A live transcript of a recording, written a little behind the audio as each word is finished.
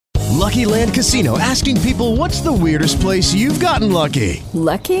Lucky Land Casino, asking people, what's the weirdest place you've gotten lucky?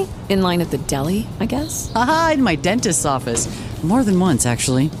 Lucky? In line at the deli, I guess? Aha, in my dentist's office. More than once,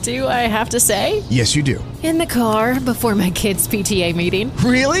 actually. Do I have to say? Yes, you do. In the car before my kids' PTA meeting.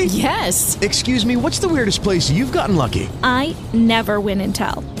 Really? Yes. Excuse me, what's the weirdest place you've gotten lucky? I never win and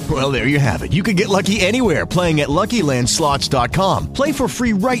tell. Well, there you have it. You can get lucky anywhere, playing at LuckyLandSlots.com. Play for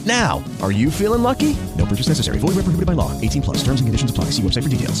free right now. Are you feeling lucky? No purchase necessary. Void where prohibited by law. 18 plus. Terms and conditions apply. See website for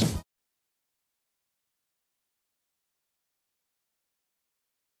details.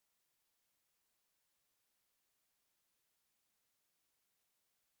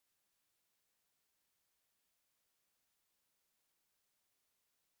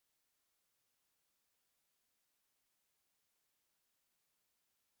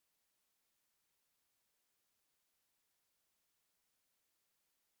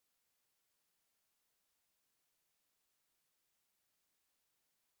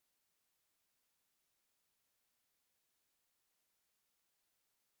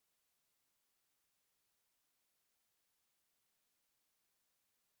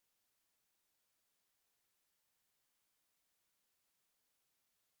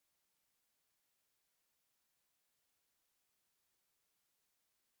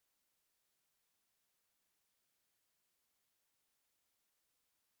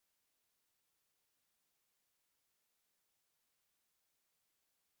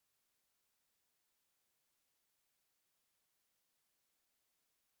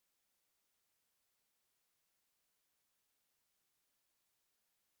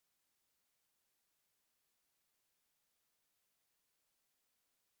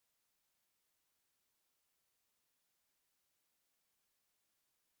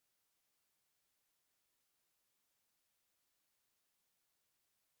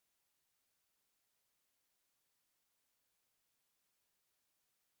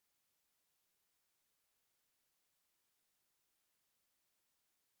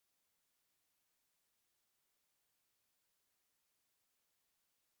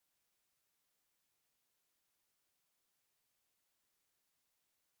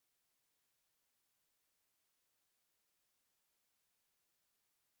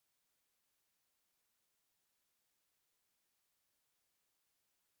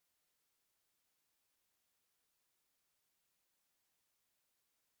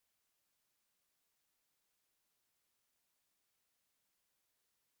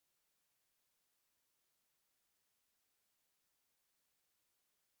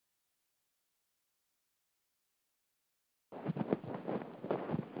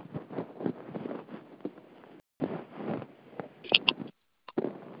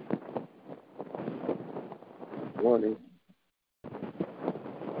 Morning.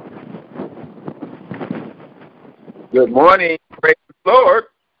 Good morning. Praise the Lord.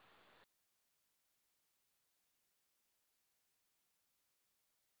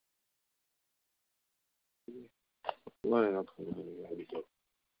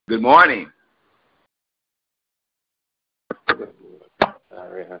 Good morning.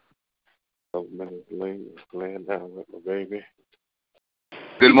 Sorry, I don't minutes laying down with my baby.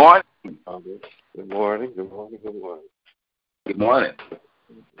 Good morning. Good morning. Good morning. Good morning. Good morning.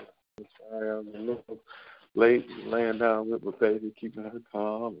 Sorry, I'm a little late laying down with my baby, keeping her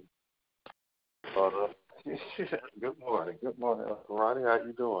calm. Good morning. Good morning, Uncle Ronnie. How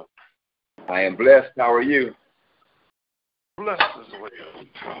you doing? I am blessed. How are you? Blessed as well.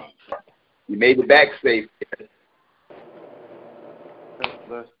 You made it back safe.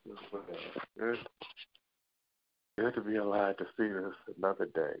 Blessed as well. Good to be alive to see this another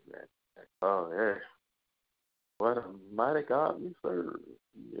day, man. Oh, yeah. What a mighty God we serve.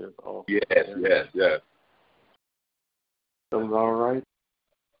 He is awesome. Yes. Feeling all right?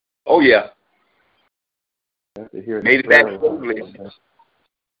 Oh, yeah. Glad to hear Made it back safely.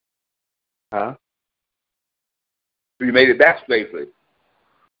 Huh? You made it back safely.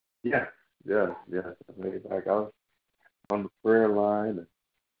 Yeah. I made it back. I was on the prayer line, and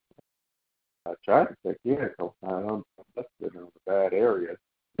I tried to check in a couple times. I'm in a bad area.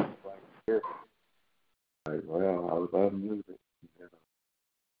 Well, I was unmuted.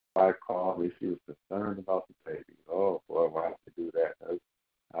 I called me. She was concerned about the baby. Oh, boy, why did you do that?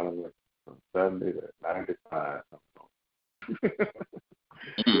 I don't know, from 70 to 95.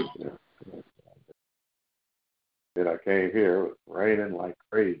 Then I came here. It was raining like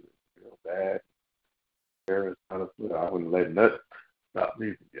crazy. Real bad. Hair is kind of split. I wouldn't let nothing stop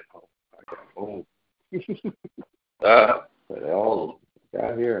me from getting home. I got home. But all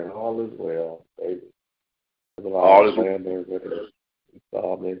got here and all is well, baby. All is well. There with her. She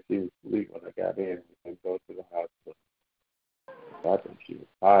saw me. She was asleep when I got in. We didn't go to the hospital. I think she was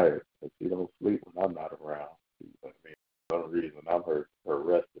tired, but she don't sleep when I'm not around. I mean, for some reason, I'm her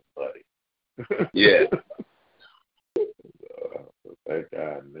resting buddy. Yeah. So thank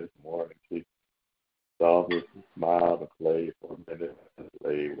God this morning she saw me smile and play for a minute and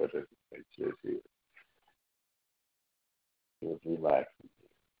laid with her to make sure she was relaxing.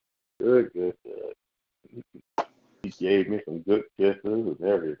 Good, good, good. She gave me some good kisses and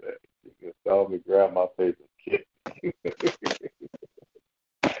everything. She just saw me grab my face and kiss.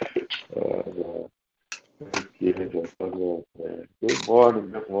 Kids are so good, man. Good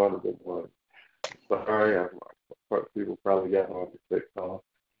morning, good morning, good morning. Sorry, people probably got on the sick call.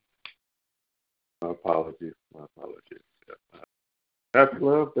 My apologies. Yeah. Happy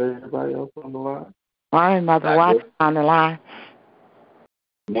Love Day. Everybody else on the line? Morning, Mother Watson on the line.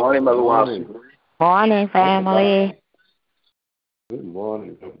 Morning, Mother Watson. Morning, family. Good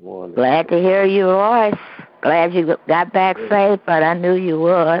morning, good morning. Glad to hear your voice. Glad you got back safe, but I knew you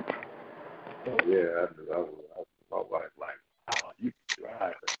would. Oh, yeah, I knew I would. My wife like, oh, you can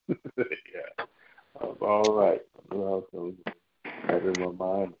drive. Yeah, I was all right. I knew I was going to have in my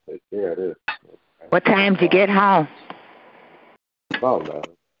mind to take care of this. What time did you get home? About 11.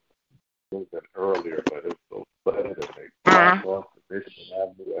 It was been earlier, but it's so flooded and they blocked off the Michigan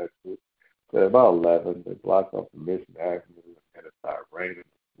Avenue exit. So about 11, they blocked off the Michigan Avenue and it started raining and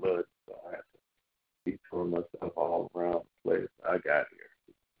flooding. So I had to keep throwing myself all around the place. I got here.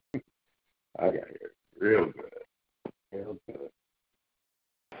 Real good. Real good.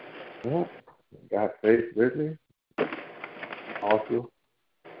 Yeah, got faith with me. Also.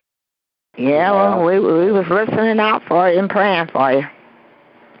 Yeah, well, we was listening out for you and praying for you.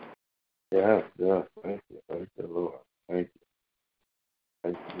 Yeah. Thank you, Lord. Thank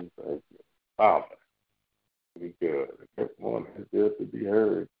you. Father, be good. Good morning. It's good to be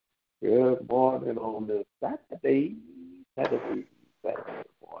heard. Good morning on this Saturday morning.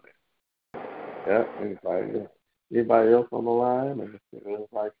 Yeah, anybody else on the line? Or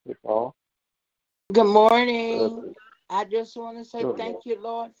anybody kick off? Good morning. I just want to say thank you,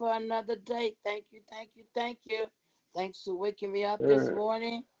 Lord, for another day. Thank you. Thanks for waking me up this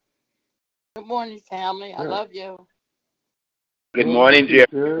morning. Good morning, family. I love you. Good morning,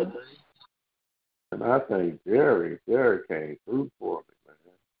 Jerry. And I think Jerry came through for me,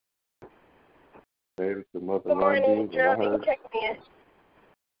 man. Maybe some other Good morning, Gerald.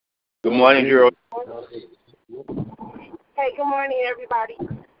 Good morning, Gerald. Hey, good morning, everybody.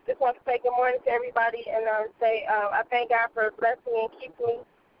 Just want to say good morning to everybody and say I thank God for blessing me and keeping me.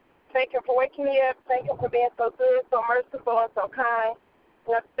 Thank Him for waking me up. Thank Him for being so good, so merciful, and so kind.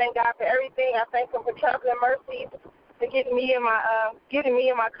 And I thank God for everything. I thank Him for traveling mercies, for getting me and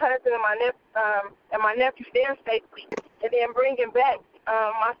my cousin and my nephew there safely, and then bringing back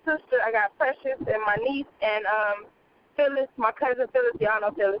my sister. I got Precious and my niece and Phyllis, my cousin Phyllis. Y'all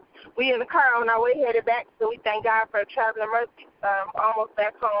know Phyllis. We in the car on our way headed back, so we thank God for traveling mercies almost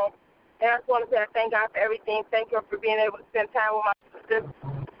back home. And I just want to say I thank God for everything. Thank you for being able to spend time with my sister.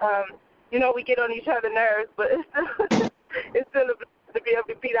 We get on each other's nerves, but it's still a blessing to be able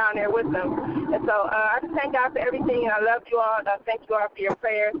to be down there with them. And so I just thank God for everything, and I love you all. I thank you all for your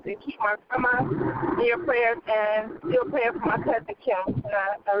prayers, and keep my grandma in your prayers, and still praying for my cousin Kim. And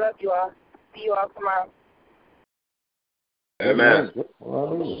I love you all. See you all tomorrow. Amen. Good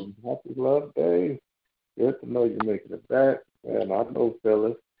morning. Happy Love Day. Good to know you're making it back. And I know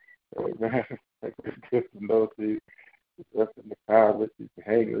Phyllis. Amen. Good to know she's up in the car with you,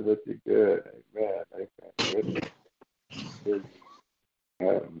 hanging with you. Good. Amen. Good.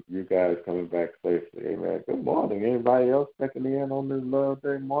 You guys coming back safely. Amen. Good morning. Anybody else checking in on this Love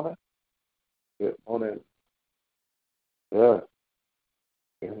Day morning? Good morning. Yeah.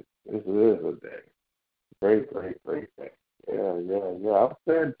 This is a day. Great day. Yeah. I'm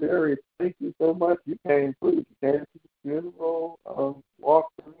saying, Jerry, thank you so much. You came through. You came to the funeral,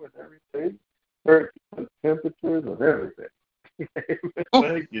 walked through and everything, heard the temperatures and everything.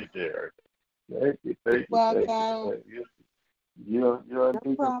 Thank you, Jerry. Thank you. You're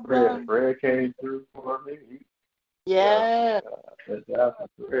need some prayer. Prayer came through for me. Yeah. Thank God for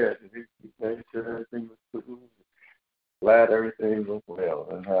prayer. He made sure everything was cool. Glad everything was well.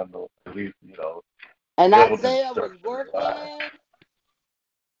 And have no, at least, And Isaiah was working.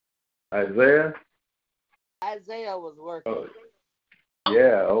 Isaiah was working. Oh,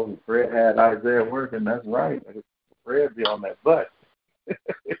 yeah. Fred had Isaiah working. That's right. Fred be on that butt.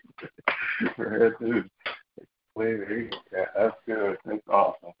 Fred, too. Yeah, that's good. That's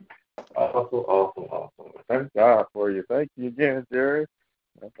awesome. Awesome. Thank God for you. Thank you again, Jerry.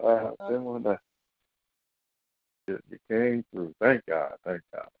 You came through. Thank God. I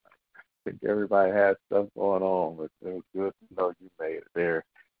think everybody had stuff going on, but it was good to know you made it there.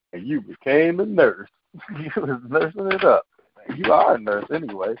 you became a nurse. You was nursing it up. You are a nurse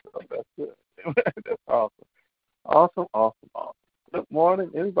anyway, so that's good. That's awesome. Awesome, awesome, awesome. Good morning.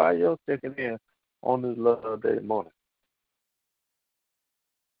 Anybody else checking in on this Love Day morning?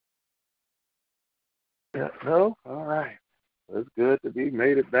 Yeah, no? All right. It's good to be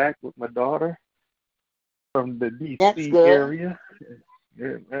made it back with my daughter from the D.C. area.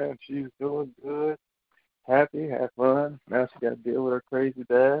 Yeah, man, she's doing good. Happy, have fun. Now she got to deal with her crazy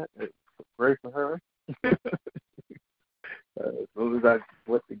dad. It's great for her. As soon as I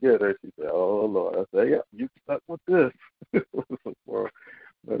went to get her, she said, "Oh, Lord." I said, "Yeah, you stuck with this." For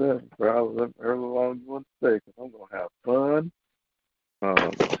whatever, for however long you want to stay, because I'm going to have fun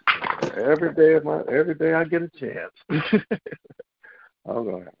every day I get a chance. I'm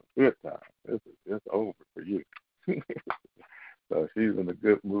going to have a good time. This is just over for you. So she's in a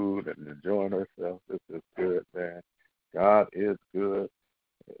good mood and enjoying herself. This is good, man. God is good.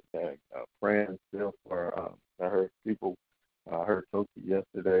 And, praying still for I heard people. I heard Toki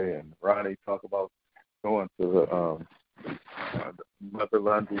yesterday and Ronnie talk about going to Mother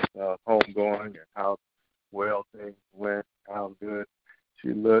Lundy's homegoing and how well things went, how good she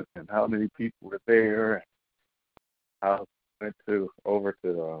looked, and how many people were there, and how went over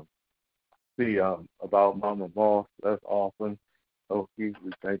to see about Mama Moss. That's awesome. Toki,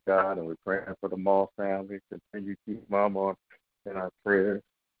 we thank God and we're praying for the Moss family. Continue to keep Mama in our prayers.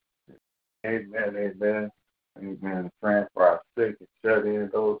 Amen, amen. Amen. Praying for our sick and shut in,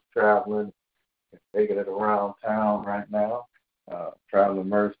 those traveling and taking it around town right now. Traveling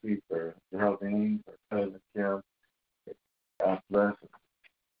mercy for Geraldine, for cousin Kim. God bless.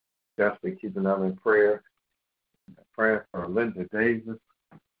 Definitely keeping them in prayer. Praying for Linda Davis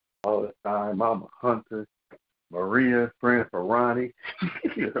all the time. Mama Hunter, Maria, praying for Ronnie.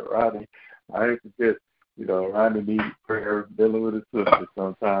 Ronnie, I ain't forget. Ronnie needs prayer dealing with his sister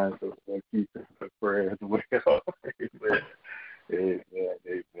sometimes, so we'll keep him in prayer as well. Amen. Amen.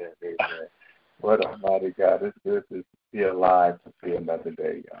 Amen. Amen. What a mighty God. It's good to be alive to see another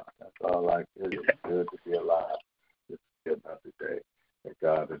day, y'all. That's all I can. It's good to be alive to see another day that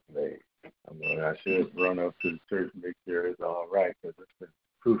God has made. I should run up to the church and make sure it's all right, because it's been,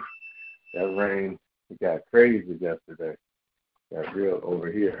 poof, that rain, it got crazy yesterday. Got real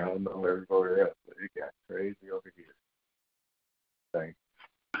over here. I don't know everywhere else, but it got crazy over here. Thank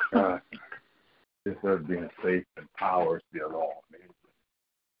God. Just us being safe and power still on.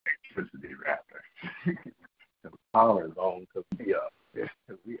 Electricity rather. The power is on because we are. Yes,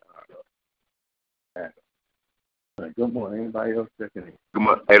 we are up. Good morning. Anybody else checking in? Good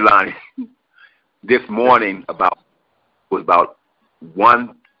morning. Hey, Lonnie. This morning was about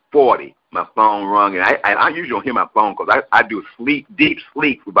 1:40. My phone rung, and I usually don't hear my phone because I do deep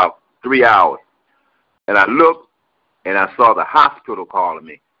sleep for about 3 hours. And I looked, and I saw the hospital calling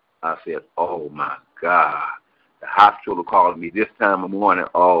me. I said, "Oh, my God." The hospital calling me this time of morning.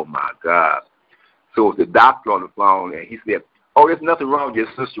 Oh, my God. So it was the doctor on the phone, and he said, "Oh, there's nothing wrong with your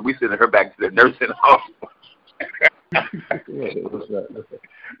sister. We sending her back to the nursing home." I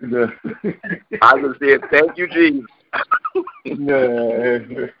just said, "Thank you, Jesus."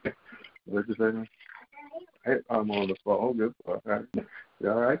 What you saying? Hey, I'm on the phone. Good. All right. You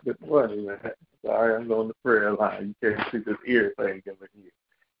all right? Good morning, man. Sorry, I'm on the prayer line. You can't see this ear thing in the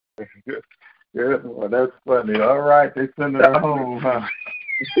ear. Good. Well, that's funny. All right, they send her home, huh?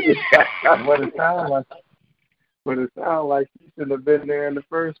 What it sounds like she shouldn't have been there in the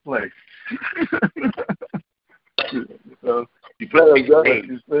first place. So She playing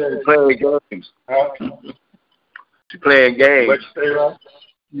games. She playing games. What you say, Rob?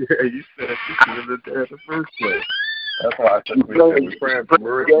 Yeah, you said she should have been there in the first place. That's why I said we're praying for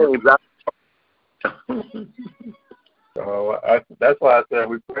Maria. That's why I said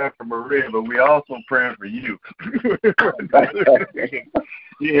we're praying for Maria, but we also praying for you.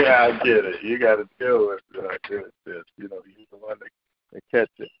 Yeah, I get it. You got to deal with this. You're the one that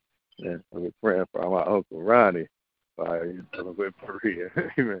catch it. And so we're praying for my Uncle Ronnie while he's dealing with Maria.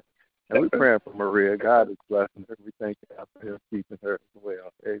 Amen. And we're praying for Maria. God is blessing her. We thank God for him keeping her as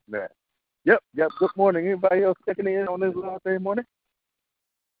well. Amen. Yep. Good morning. Anybody else checking in on this Love Day morning?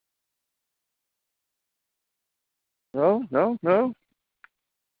 No.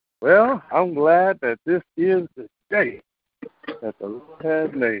 Well, I'm glad that this is the day that the Lord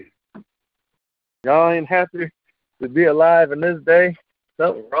has made. Y'all ain't happy to be alive in this day?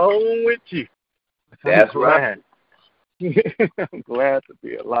 Something wrong with you. That's right. I'm glad to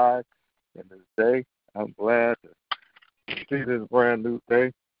be alive in this day. I'm glad to see this brand new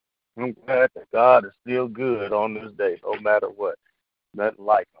day. I'm glad that God is still good on this day, no matter what. Nothing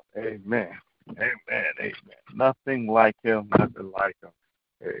like him. Amen. Amen. Nothing like him. Nothing like him.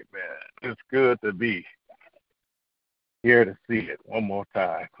 Amen. It's good to be here to see it one more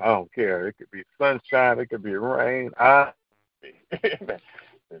time. I don't care. It could be sunshine. It could be rain.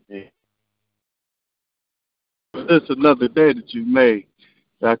 It's another day that you made.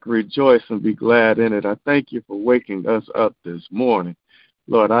 I can rejoice and be glad in it. I thank you for waking us up this morning.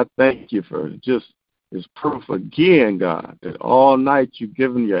 Lord, I thank you for just this proof again, God, that all night you've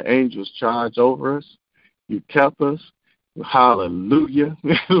given your angels charge over us. You kept us. Hallelujah.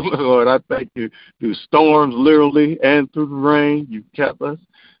 Lord, I thank you through storms, literally, and through the rain. You kept us.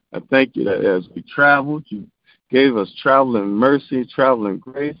 I thank you that as we traveled, you gave us traveling mercy, traveling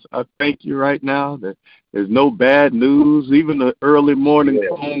grace. I thank you right now that there's no bad news. Even the early morning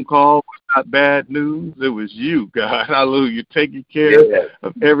phone call was not bad news. It was you, God. Hallelujah. Taking care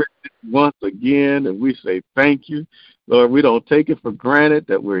of everything once again, and we say thank you. Lord, we don't take it for granted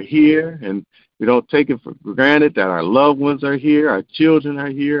that we're here, and we don't take it for granted that our loved ones are here, our children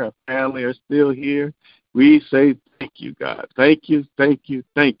are here, our family are still here. We say thank you, God. Thank you, thank you,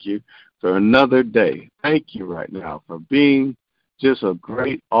 thank you for another day. Thank you right now for being just a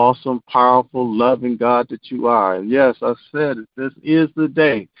great, awesome, powerful, loving God that you are. And yes, I said it, this is the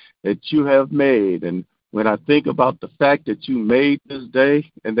day that you have made. And when I think about the fact that you made this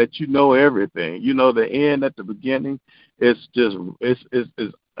day and that you know everything, you know the end at the beginning, it's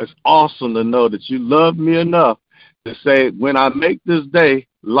awesome to know that you love me enough to say, when I make this day,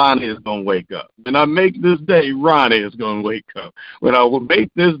 Lonnie is going to wake up. When I make this day, Ronnie is going to wake up. When I will make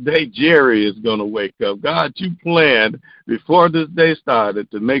this day, Jerry is going to wake up. God, you planned before this day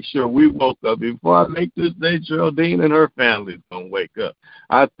started to make sure we woke up. Before I make this day, Geraldine and her family is going to wake up.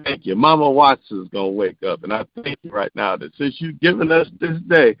 I thank you. Mama Watson is going to wake up. And I thank you right now that since you've given us this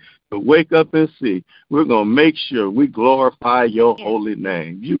day to wake up and see, we're going to make sure we glorify your holy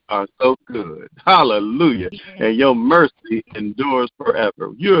name. You are so good. Hallelujah. And your mercy endures forever.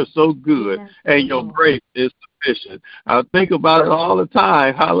 You are so good, and your grace is sufficient. I think about it all the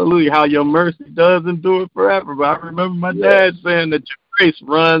time. Hallelujah, how your mercy does endure forever. But I remember my dad saying that your grace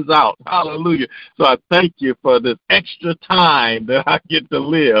runs out. Hallelujah. So I thank you for this extra time that I get to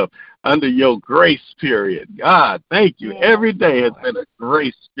live under your grace period. God, thank you. Every day has been a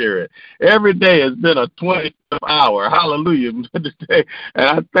grace period. Every day has been a 25th hour. Hallelujah. And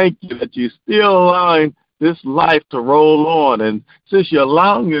I thank you that you're still allowing this life to roll on. And since you're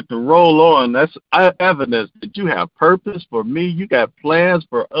allowing it to roll on, that's evidence that you have purpose for me. You got plans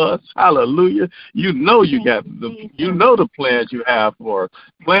for us. Hallelujah. You know the plans you have for us.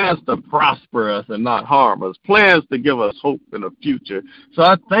 Plans to prosper us and not harm us. Plans to give us hope in the future. So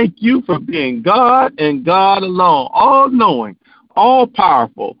I thank you for being God and God alone, all-knowing,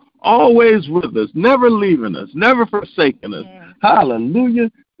 all-powerful, always with us, never leaving us, never forsaking us.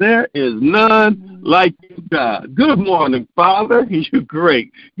 Hallelujah. There is none like you, God. Good morning, Father. You're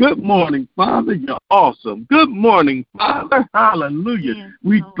great. Good morning, Father. You're awesome. Good morning, Father. Hallelujah.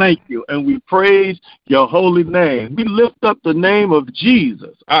 We thank you and we praise your holy name. We lift up the name of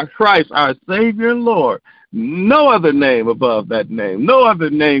Jesus, our Christ, our Savior and Lord. No other name above that name. No other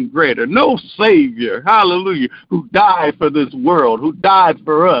name greater. No Savior, hallelujah, who died for this world, who died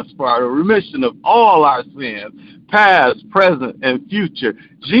for us, for our remission of all our sins, past, present, and future.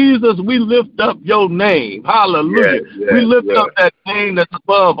 Jesus, we lift up your name. Hallelujah. We lift up that name that's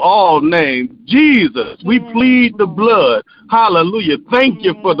above all names. Jesus, we plead the blood. Hallelujah. Thank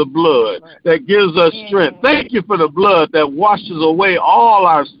you for the blood that gives us strength. Thank you for the blood that washes away all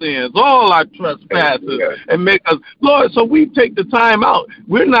our sins, all our trespasses, and make us, Lord, so we take the time out.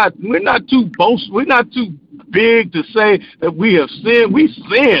 We're not too boastful. We're not too big to say that we have sinned. We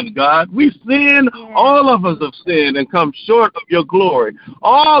sin, God. We sin. All of us have sinned and come short of your glory.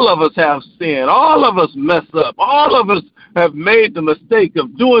 All of us have sinned. All of us mess up. All of us have made the mistake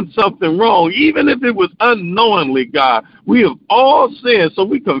of doing something wrong, even if it was unknowingly, God. We have all sinned, so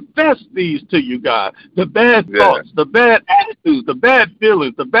we confess these to you, God. The bad thoughts, the bad attitudes, the bad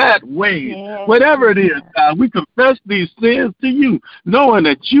feelings, the bad ways, whatever it is, God, we confess these sins to you, knowing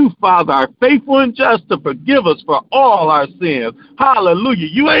that you, Father, are faithful and just to forgive us for all our sins. Hallelujah.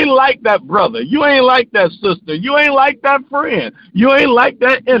 You ain't like that brother. You ain't like that sister. You ain't like that friend. You ain't like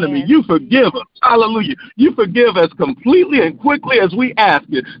that enemy. You forgive us. Hallelujah. You forgive us completely and quickly as we ask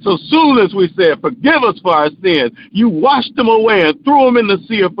it. So soon as we said, forgive us for our sins, you washed them away and threw them in the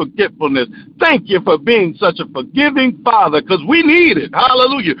sea of forgetfulness. Thank you for being such a forgiving Father, because we need it.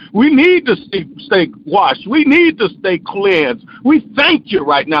 Hallelujah. We need to stay washed. We need to stay cleansed. We thank you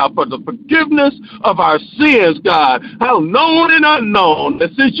right now for the forgiveness of our sins, God, how known and unknown.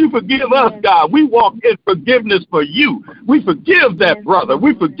 And since you forgive us, God, we walk in forgiveness for you. We forgive that brother.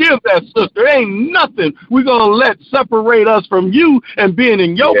 We forgive that sister. Ain't nothing we're going to let separate separate us from you and being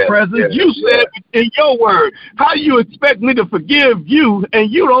in your presence. You said in your word, how you expect me to forgive you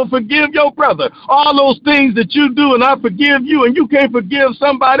and you don't forgive your brother? All those things that you do and I forgive you and you can't forgive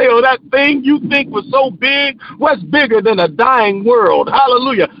somebody, or that thing you think was so big, what's bigger than a dying world?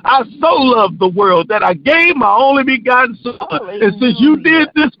 Hallelujah. I so love the world that I gave my only begotten son. And since you did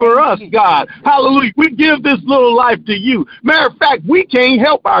this for us, God, hallelujah, we give this little life to you. Matter of fact, we can't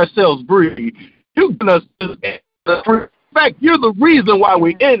help ourselves breathe. You've given us this. In fact, you're the reason why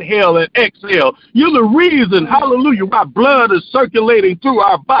we inhale and exhale. You're the reason, hallelujah, why blood is circulating through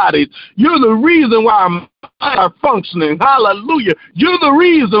our bodies. You're the reason why our minds are functioning. Hallelujah. You're the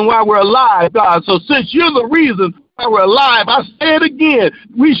reason why we're alive, God. So since you're the reason why we're alive, I say it again,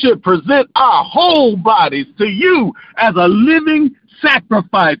 we should present our whole bodies to you as a living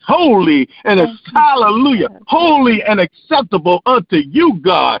sacrifice, holy and hallelujah, holy and acceptable unto you,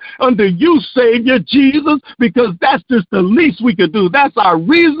 God, unto you, Savior Jesus, because that's just the least we could do. That's our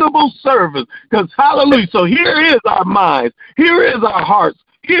reasonable service, because hallelujah. So here is our minds, here is our hearts,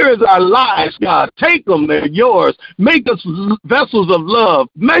 here is our lives, God. Take them, they're yours. Make us vessels of love.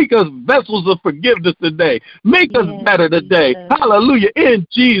 Make us vessels of forgiveness today. Make us better today. Hallelujah, in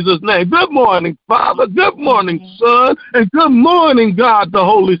Jesus' name. Good morning, Father. Good morning, Son. And good morning, God, the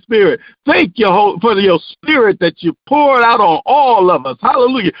Holy Spirit. Thank you for your Spirit that you poured out on all of us.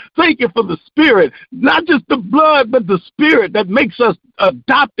 Hallelujah. Thank you for the Spirit, not just the blood, but the Spirit that makes us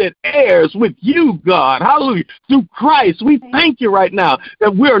adopted heirs with you, God. Hallelujah. Through Christ, we thank you right now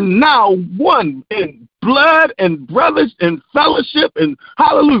that we're now one in blood and brothers in fellowship and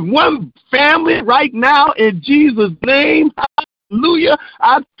hallelujah, one family right now in Jesus' name. Hallelujah.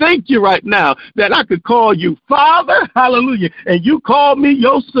 I thank you right now that I could call you Father, hallelujah, and you call me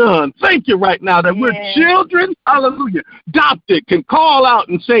your son. Thank you right now that we're children, hallelujah, adopted, can call out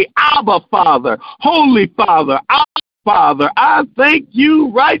and say, Abba, Father, Holy Father, Father, I thank you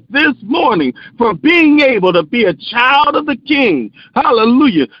right this morning for being able to be a child of the King.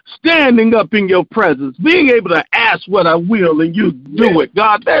 Hallelujah. Standing up in your presence, being able to ask what I will and you do it.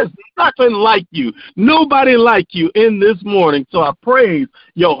 God, there's nothing like you. Nobody like you in this morning. So I praise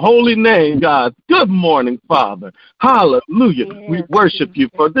your holy name, God. Good morning, Father. Hallelujah. We worship you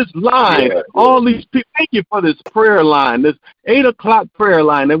for this line. All these people, thank you for this prayer line, this 8 o'clock prayer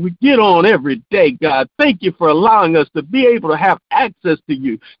line that we get on every day, God. Thank you for allowing us to be able to have access to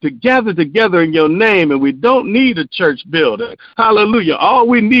you, to gather together in your name, and we don't need a church building. Hallelujah. All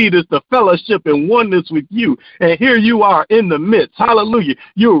we need is the fellowship and oneness with you, and here you are in the midst. Hallelujah.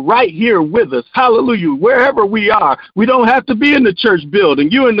 You're right here with us. Hallelujah. Wherever we are, we don't have to be in the church building.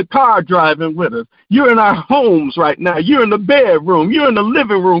 You're in the car driving with us. You're in our homes right now. You're in the bedroom. You're in the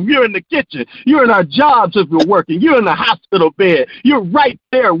living room. You're in the kitchen. You're in our jobs if we're working. You're in the hospital bed. You're right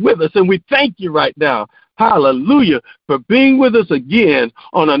there with us, and we thank you right now. Hallelujah, for being with us again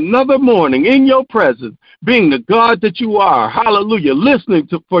on another morning in your presence, being the God that you are. Hallelujah, listening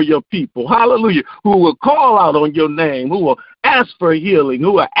for your people. Hallelujah, who will call out on your name, who will ask for healing,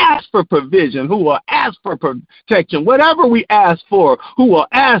 who will ask for provision, who will ask for protection. Whatever we ask for, who will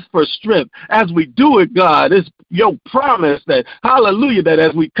ask for strength. As we do it, God, it's your promise that, hallelujah, that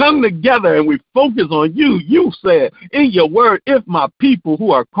as we come together and we focus on you, you said in your word, if my people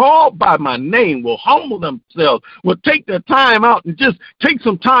who are called by my name will humble themselves, will take their time out and just take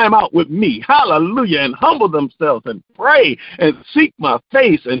some time out with me, hallelujah, and humble themselves and pray and seek my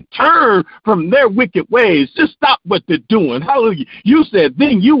face and turn from their wicked ways, just stop what they're doing. Hallelujah. You said,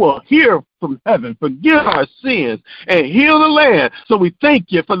 then you will hear from heaven, forgive our sins, and heal the land. So we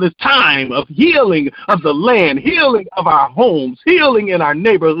thank you for this time of healing of the land, healing of our homes, healing in our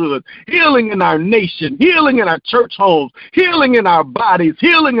neighborhoods, healing in our nation, healing in our church homes, healing in our bodies,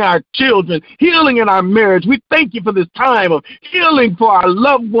 healing in our children, healing in our marriage. We thank you for this time of healing for our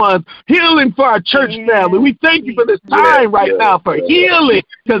loved ones, healing for our church family. We thank you for this time right now for healing,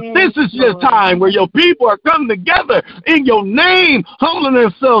 because this is your time where your people are coming together in your name, humbling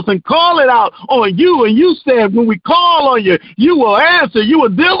themselves and calling out on you. And you said when we call on you, you will answer, you will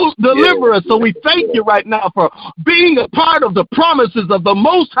deliver us. So we thank you right now for being a part of the promises of the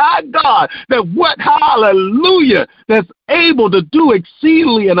Most High God, that what, hallelujah, that's able to do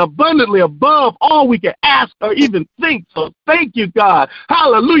exceedingly and abundantly above all we can ask or even think. So thank you, God,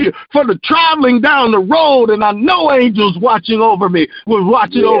 hallelujah, for the traveling down the road. And I know angels watching over me, was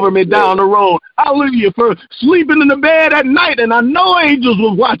watching over me down the road. Hallelujah, for sleeping in the bed at night. And I know angels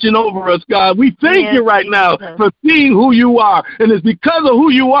was watching over us, God. We thank you right now for seeing who you are. And it's because of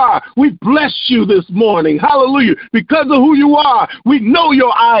who you are, we bless you this morning. Hallelujah. Because of who you are, we know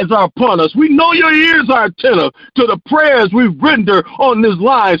your eyes are upon us. We know your ears are attentive to the prayers prayers we render on this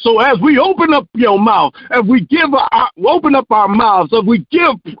line. So as we open up your mouth, as we open up our mouths, as we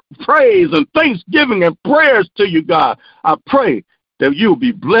give praise and thanksgiving and prayers to you, God, I pray that you'll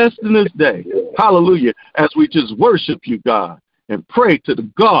be blessed in this day. Hallelujah. As we just worship you, God, and pray to the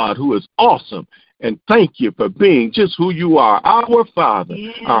God who is awesome. And thank you for being just who you are, our Father,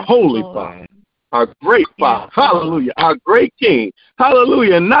 our Holy Father, our great Father. Hallelujah. Our great King.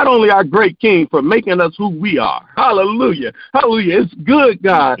 Hallelujah. And not only our great King for making us who we are. Hallelujah. Hallelujah. It's good,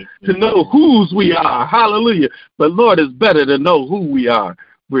 God, to know whose we are. Hallelujah. But Lord, it's better to know who we are.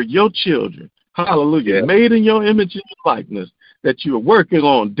 We're your children. Hallelujah. Made in your image and your likeness that you're working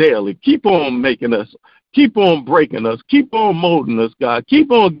on daily. Keep on making us. Keep on breaking us. Keep on molding us, God.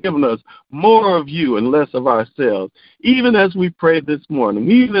 Keep on giving us more of you and less of ourselves, even as we pray this morning,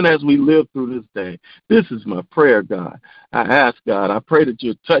 even as we live through this day. This is my prayer, God. I ask, God, I pray that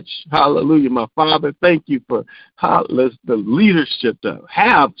you touch, hallelujah, my Father. Thank you for the leadership to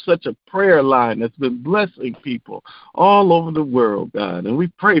have such a prayer line that's been blessing people all over the world, God. And we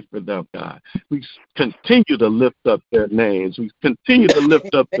pray for them, God. We continue to lift up their names. We continue to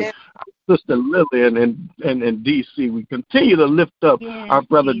lift up Sister Lillian in D.C. We continue to lift up our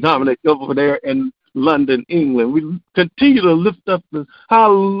brother Dominic over there in London, England. We continue to lift up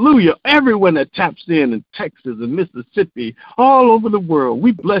hallelujah, everyone that taps in Texas and Mississippi, all over the world.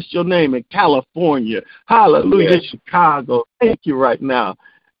 We bless your name in California. Hallelujah, Chicago. Thank you right now.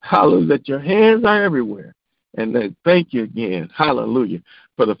 Hallelujah, that your hands are everywhere. And then thank you again, hallelujah,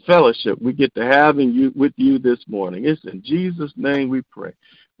 for the fellowship we get to have with you this morning. It's in Jesus' name we pray.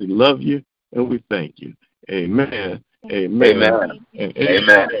 We love you and we thank you. Amen. Amen. Amen. And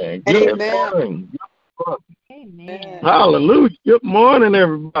Amen. Good morning. Amen. Hallelujah. Good morning,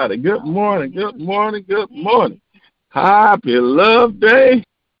 everybody. Good morning. Good morning. Good morning. Happy Love Day.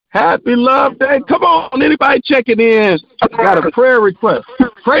 Happy Love Day. Come on, anybody checking in? Got a prayer request.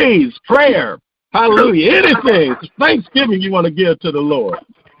 Praise, prayer. Hallelujah. Anything. Thanksgiving you want to give to the Lord.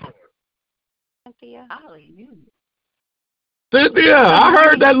 Hallelujah. Cynthia, I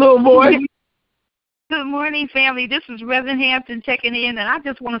heard that little voice. Good morning, family. This is Reverend Hampton checking in, and I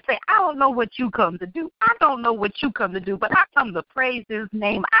just want to say, I don't know what you come to do. I don't know what you come to do, but I come to praise his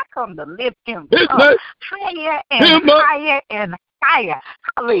name. I come to lift him up higher and higher and higher.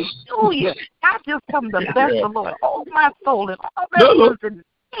 Hallelujah. I just come to bless the Lord, all my soul and all that was in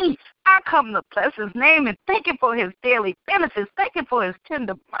me. I come to bless his name and thank him for his daily benefits. Thank him for his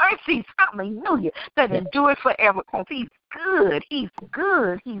tender mercies. Hallelujah. That endure forever. Because he's good. He's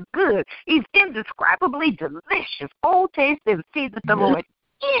good. He's good. He's indescribably delicious. Oh, taste and see that the Lord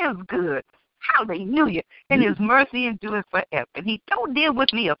is good. Hallelujah. And his mercy endures forever. And he don't deal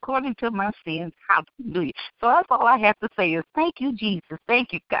with me according to my sins. Hallelujah. So that's all I have to say is thank you, Jesus.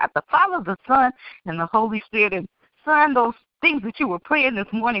 Thank you, God, the Father, the Son, and the Holy Spirit. And Son, those things that you were praying this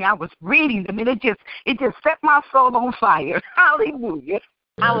morning, I was reading them, and it just set my soul on fire. Hallelujah.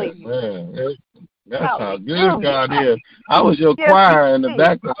 Hallelujah. Man, that's how good God is. I was your choir in the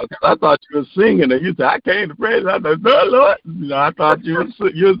background because I thought you were singing, and you said, I came to praise. I thought, no, Lord. No, I thought you were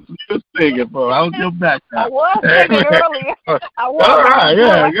singing for. I was your background. I was singing earlier. I was. All right,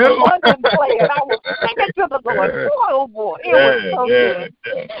 I wasn't playing. I was singing to the Lord. Boy, oh, boy. It was so good.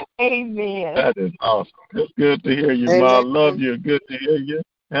 Yeah. Amen. That is awesome. It's good to hear you, Mom. Love you. Good to hear you.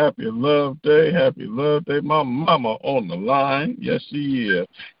 Happy Love Day. Happy Love Day. My mama on the line. Yes, she is.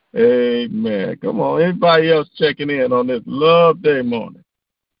 Amen. Come on. Anybody else checking in on this Love Day morning?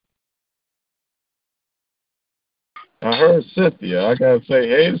 I heard Cynthia. I got to say,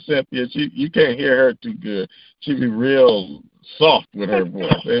 hey to Cynthia. You can't hear her too good. She be real soft with her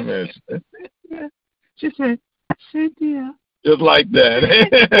voice. Amen. She said, Cynthia. Just like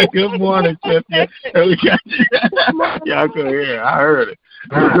that. Good morning, Cynthia. Y'all could hear her. I heard it.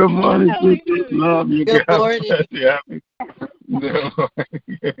 Good morning, Cynthia. Love you. Good morning.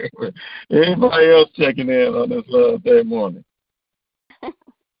 Anybody else checking in on this Love Day morning?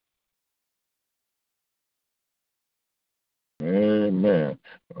 Amen.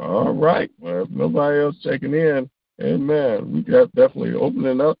 All right. Well, if nobody else checking in, amen. We got definitely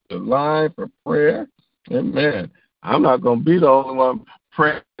opening up the line for prayer. Amen. I'm not going to be the only one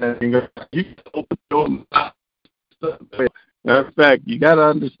praying. You can open your mouth. Matter of fact, you got to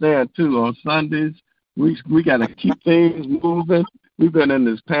understand, too, on Sundays, we got to keep things moving. We've been in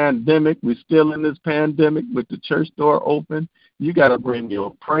this pandemic. We're still in this pandemic with the church door open. You got to bring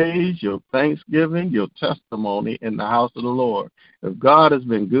your praise, your thanksgiving, your testimony in the house of the Lord. If God has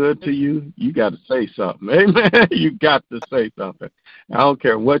been good to you, you got to say something. Amen. You got to say something. I don't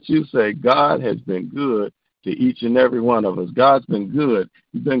care what you say. God has been good to each and every one of us. God's been good.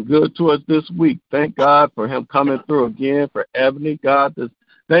 He's been good to us this week. Thank God for him coming through again, for Ebony.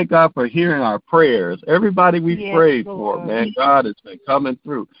 Thank God for hearing our prayers. Everybody we prayed for, man, God has been coming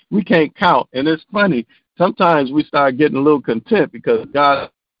through. We can't count. And it's funny, sometimes we start getting a little content because God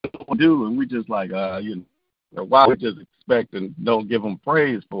do, and we just like, why we just expect and don't give him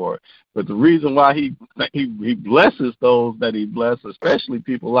praise for it. But the reason why he blesses those that he blesses, especially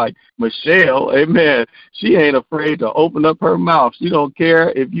people like Michelle, amen, she ain't afraid to open up her mouth. She don't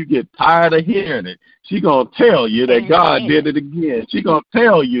care if you get tired of hearing it. She going to tell you that God did it again. She going to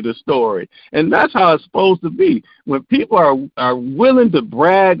tell you the story. And that's how it's supposed to be. When people are willing to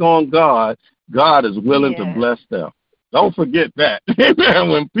brag on God, God is willing to bless them. Don't forget that. Amen.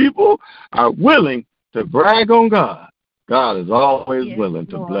 When people are willing to brag on God, God is always willing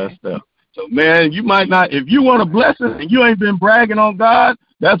to bless them. So, man, you might not, if you want a blessing and you ain't been bragging on God,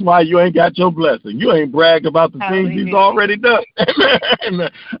 that's why you ain't got your blessing. You ain't bragged about the things he's already done. Amen.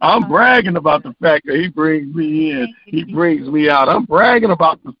 I'm bragging about the fact that he brings me in. He brings me out. I'm bragging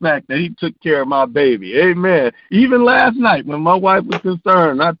about the fact that he took care of my baby. Amen. Even last night when my wife was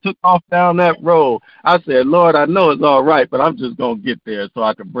concerned, I took off down that road. I said, Lord, I know it's all right, but I'm just going to get there so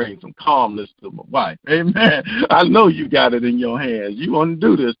I can bring some calmness to my wife. Amen. I know you got it in your hands. You want to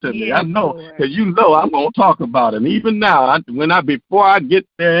do this to me. I know, because you know I'm going to talk about it. And even now, before I get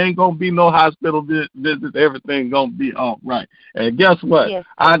there ain't going to be no hospital visits. Everything going to be all right. And guess what?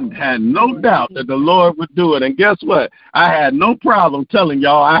 I had no doubt that the Lord would do it. And guess what? I had no problem telling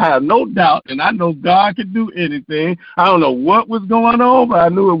y'all I had no doubt, and I know God could do anything. I don't know what was going on, but I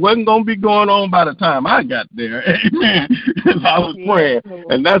knew it wasn't going to be going on by the time I got there. Amen. Because I was praying.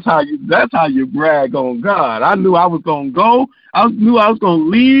 And that's how you brag on God. I knew I was going to go. I knew I was going to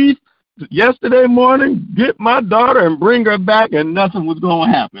leave yesterday morning, get my daughter and bring her back, and nothing was going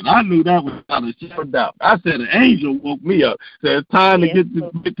to happen. I knew that without a shadow of doubt. I said an angel woke me up. Said it's time to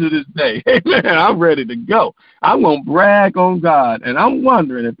get to this day. Amen. I'm ready to go. I'm going to brag on God. And I'm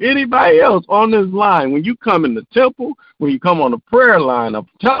wondering if anybody else on this line, when you come in the temple, when you come on the prayer line, I'm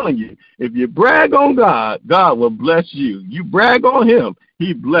telling you, if you brag on God, God will bless you. You brag on him,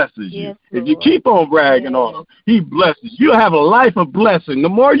 he blesses you. If you keep on bragging on him, he blesses you. You have a life of blessing. The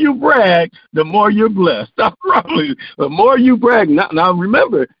more you brag, the more you're blessed. I promise you. The more you brag. Now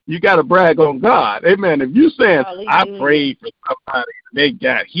remember, you got to brag on God. Amen. If you saying, I prayed for somebody and they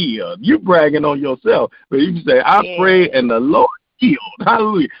got healed, you bragging on yourself. But if you say, I prayed and the Lord healed.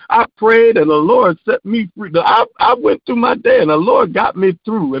 Hallelujah. I prayed and the Lord set me free. I went through my day and the Lord got me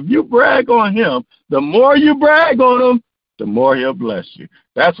through. If you brag on him, the more you brag on him, the more he'll bless you.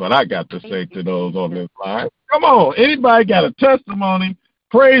 That's what I got to say to those on this line. Come on. Anybody got a testimony,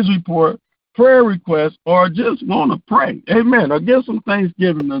 praise report, prayer request, or just want to pray? Amen. Or give some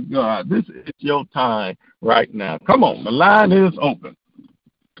thanksgiving to God. This is your time right now. Come on. The line is open.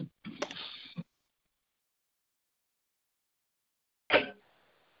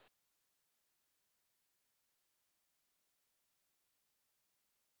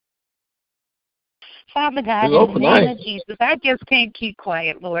 Father God, in the name of Jesus, I just can't keep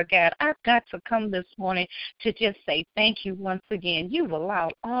quiet, Lord God. I've got to come this morning to just say thank you once again. You've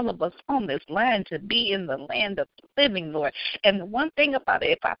allowed all of us on this line to be in the land of the living, Lord. And the one thing about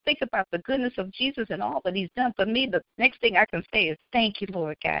it, if I think about the goodness of Jesus and all that he's done for me, the next thing I can say is thank you,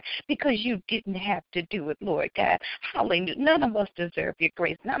 Lord God, because you didn't have to do it, Lord God. Hallelujah. None of us deserve your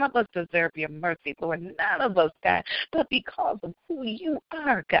grace. None of us deserve your mercy, Lord. None of us, God, but because of who you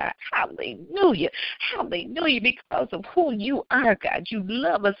are, God. Hallelujah. Hallelujah, because of who you are, God. You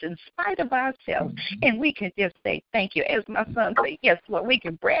love us in spite of ourselves, and we can just say thank you. As my son said, yes, Lord, we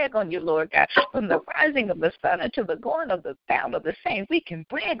can brag on you, Lord God. From the rising of the sun until the going of the down of the same, we can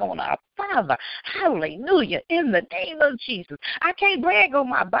brag on our Father. Hallelujah, in the name of Jesus. I can't brag on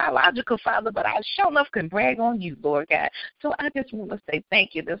my biological father, but I sure enough can brag on you, Lord God. So I just want to say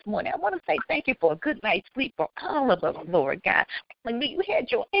thank you this morning. I want to say thank you for a good night's sleep for all of us, Lord God. You had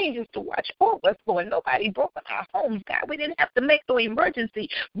your angels to watch over us, Lord. Nobody broke in our homes, God. We didn't have to make no emergency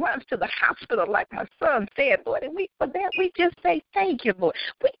runs to the hospital like my son said, Lord. And for that, we just say thank you, Lord.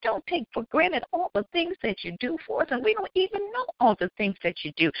 We don't take for granted all the things that you do for us, and we don't even know all the things that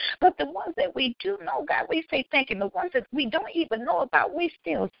you do. But the ones that we do know, God, we say thank you. The ones that we don't even know about, we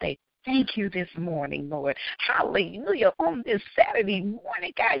still say thank you this morning, Lord. Hallelujah. On this Saturday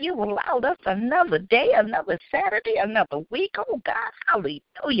morning, God, you allowed us another day, another Saturday, another week. Oh, God,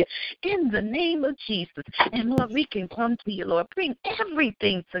 hallelujah. In the name of Jesus. And, Lord, we can come to you, Lord. Bring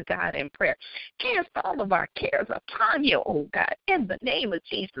everything to God in prayer. Cast all of our cares upon you, oh, God, in the name of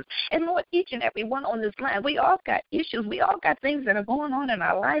Jesus. And, Lord, each and every one on this line, we all got issues. We all got things that are going on in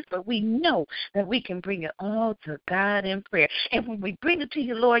our lives, but we know that we can bring it all to God in prayer. And when we bring it to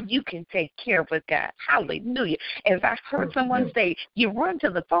you, Lord, you can take care of it, God. Hallelujah. As I heard someone say, you run to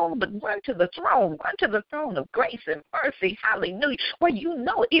the phone, but run to the throne. Run to the throne of grace and mercy. Hallelujah. Where you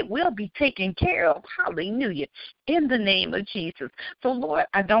know it will be taken care of. Hallelujah. In the name of Jesus. So, Lord,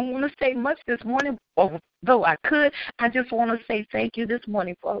 I don't want to say much this morning, although I could. I just want to say thank you this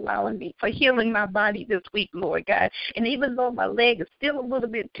morning for allowing me, for healing my body this week, Lord God. And even though my leg is still a little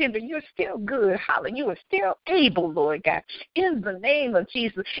bit tender, you're still good. Hallelujah. You are still able, Lord God, in the name of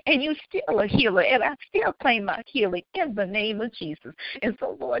Jesus. And you're still a healer, and I still claim my healing in the name of Jesus. And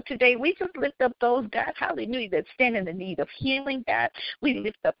so, Lord, today we just lift up those, God, hallelujah, that stand in the need of healing, God. We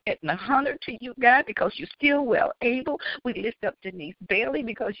lift up Edna Hunter to you, God, because you're still well able. We lift up Denise Bailey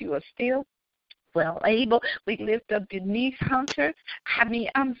because you are still well able. We lift up Denise Hunter.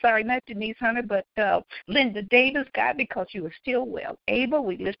 Not Denise Hunter, but Linda Davis, God, because you are still well able.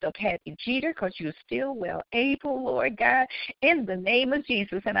 We lift up Hattie Jeter because you are still well able, Lord God, in the name of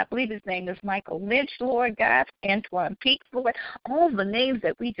Jesus. And I believe his name is Michael Lynch, Lord God, Antoine Peake, Lord. All the names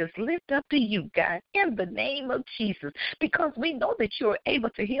that we just lift up to you, God, in the name of Jesus, because we know that you're able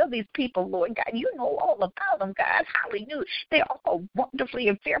to heal these people, Lord God. You know all about them, God. Hallelujah. They're all wonderfully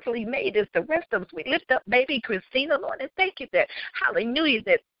and fearfully made as the rest of us. We lift up baby Christina, Lord, and thank you that, hallelujah,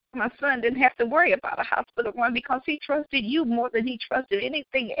 that my son didn't have to worry about a hospital run because he trusted you more than he trusted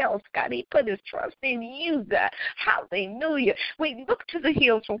anything else, God. He put his trust in you, God. Hallelujah. We look to the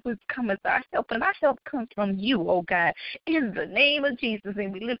hills from which cometh our help, and our help comes from you, oh God, in the name of Jesus.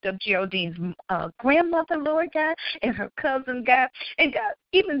 And we lift up Geraldine's grandmother, Lord God, and her cousin, God. And God,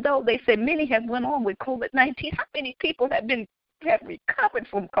 even though they said many have went on with COVID-19, how many people have recovered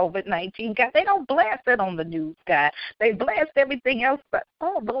from COVID-19, God? They don't blast it on the news, God. They blast everything else, but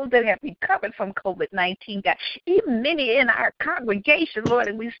all those that have recovered from COVID-19, God, even many in our congregation, Lord,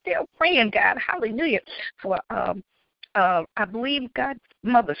 and we're still praying, God, hallelujah, for I believe, God,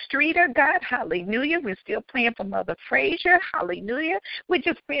 Mother Streeter, God, hallelujah. We're still praying for Mother Frazier, hallelujah. We're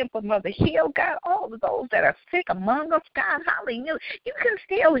just praying for Mother Hill, God, all of those that are sick among us, God, hallelujah. You can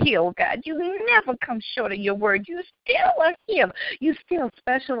still heal, God. You never come short of your word. You still are healed. You still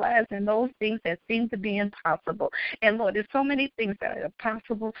specialize in those things that seem to be impossible. And, Lord, there's so many things that are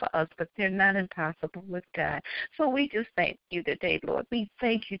possible for us, but they're not impossible with God. So we just thank you today, Lord. We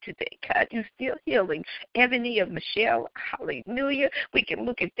thank you today, God. You're still healing Ebony of Michelle, hallelujah. We can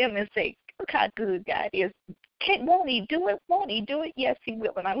look at them and say, look how good God is. Won't he do it? Won't he do it? Yes, he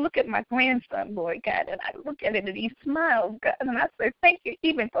will. And I look at my grandson, Lord God, and I look at him and he smiles, God, and I say, thank you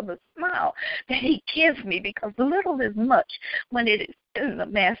even for the smile that he gives me, because little is much when it is in the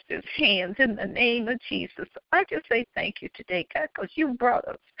Master's hands, in the name of Jesus. So I just say thank you today, God, because you brought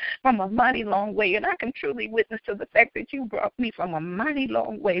us from a mighty long way, and I can truly witness to the fact that you brought me from a mighty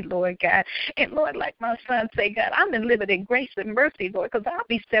long way, Lord God. And, Lord, like my son say, God, I'm in living in grace and mercy, Lord, because I'll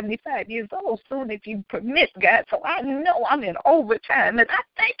be 75 years old soon if you permit, God. So I know I'm in overtime, and I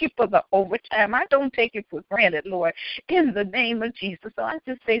thank you for the overtime. I don't take it for granted, Lord, in the name of Jesus. So I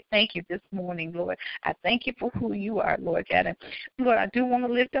just say thank you this morning, Lord. I thank you for who you are, Lord God. And, Lord, I do want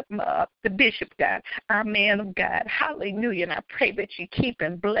to lift up the bishop, God, our man of God. Hallelujah. And I pray that you keep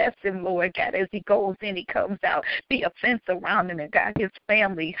and bless him, Lord God, as he goes in, he comes out. Be a fence around him, and God, his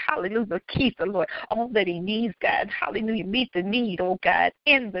family. Hallelujah. Keep the Lord, all that he needs, God. Hallelujah. Meet the need, oh God,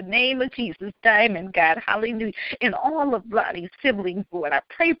 in the name of Jesus. Diamond, God. Hallelujah. And all of Lottie's siblings, Lord, I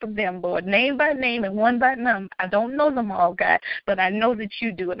pray for them, Lord, name by name and one by none. I don't know them all, God, but I know that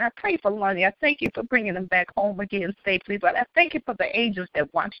you do. And I pray for Lonnie. I thank you for bringing them back home again safely, but I thank you for the angels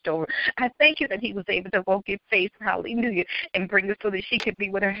that watched over. I thank you that he was able to go get faith, hallelujah, and bring her so that she could be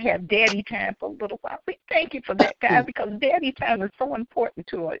with her, have daddy time for a little while. We thank you for that, God, because daddy time is so important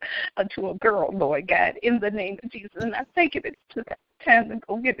to a girl, Lord God, in the name of Jesus. And I thank you that he took time to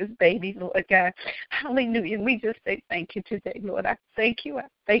go get his baby, Lord God. Hallelujah. And we just say thank you today, Lord. I thank you. I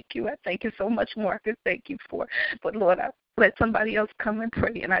thank you. I thank you so much more I could thank you for. But, Lord, I let somebody else come and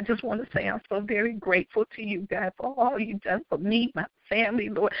pray. And I just want to say I'm so very grateful to you, God, for all you've done for me, my family,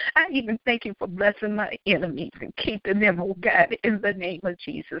 Lord. I even thank you for blessing my enemies and keeping them, oh God, in the name of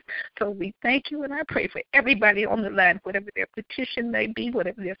Jesus. So we thank you, and I pray for everybody on the line, whatever their petition may be,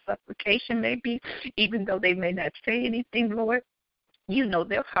 whatever their supplication may be, even though they may not say anything, Lord. You know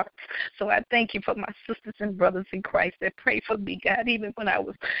their hearts. So I thank you for my sisters and brothers in Christ that prayed for me, God, even when I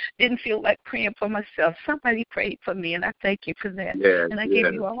didn't feel like praying for myself. Somebody prayed for me, and I thank you for that. Yes, and I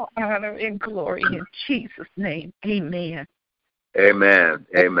give you all honor and glory in Jesus' name. Amen. Amen.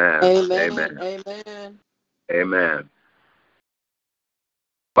 Amen. Amen. Amen. Amen. Amen.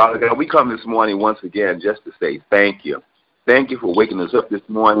 Father God, we come this morning once again just to say thank you. Thank you for waking us up this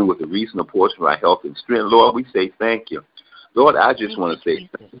morning with a reasonable portion of our health and strength. Lord, we say thank you. Lord, I just want to say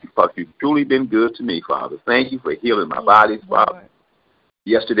thank you because you've truly been good to me, Father. Thank you for healing my body, Father.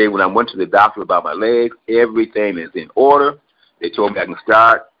 Yesterday when I went to the doctor about my legs, everything is in order. They told me I can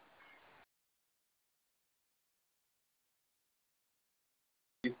start.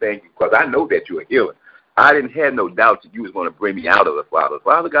 Thank you, because I know that you're a healer. I didn't have no doubt that you was going to bring me out of it, Father.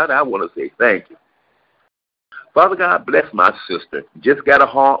 Father God, I want to say thank you. Father God, bless my sister. Just got a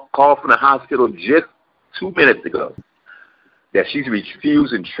call from the hospital just 2 minutes ago that she's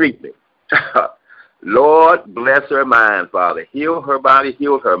refusing treatment. Lord, bless her mind, Father. Heal her body,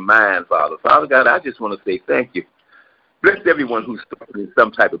 heal her mind, Father. Father God, I just want to say thank you. Bless everyone who's suffering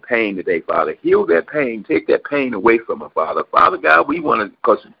some type of pain today, Father. Heal that pain. Take that pain away from her, Father. Father God, we want to,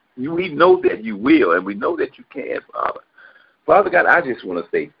 because we know that you will, and we know that you can, Father. Father God, I just want to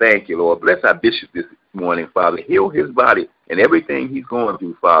say thank you, Lord. Bless our bishop this morning, Father. Heal his body and everything he's going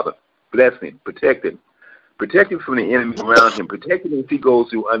through, Father. Bless him. Protect him. Protect him from the enemy around him. Protect him if he goes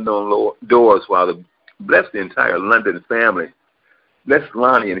through unknown doors, Father. Bless the entire London family. Bless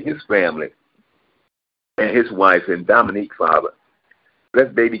Lonnie and his family and his wife and Dominique, Father.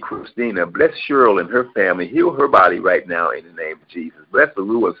 Bless baby Christina. Bless Cheryl and her family. Heal her body right now in the name of Jesus. Bless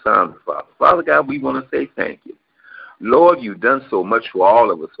LaRue and Sandra, Father. Father God, we want to say thank you. Lord, you've done so much for all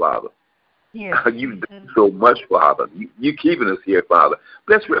of us, Father. Yes. You've done so much, Father. You're keeping us here, Father.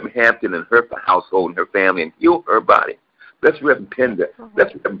 Bless Reverend Hampton and her household and her family and heal her body. Bless Reverend Pender.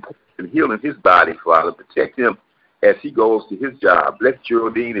 Bless Reverend and heal in his body, Father. Protect him as he goes to his job. Bless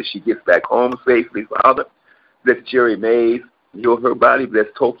Geraldine as she gets back home safely, Father. Bless Jerry Mays. Heal her body. Bless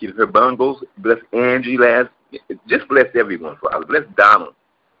Toki and her bungles. Bless Angie last. Just bless everyone, Father. Bless Donald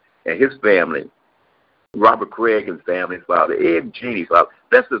and his family. Robert Craig and family, Father. Ed and Jeannie, Father.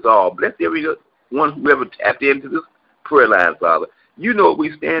 Bless us all. Bless everyone who ever tapped into this prayer line, Father. You know what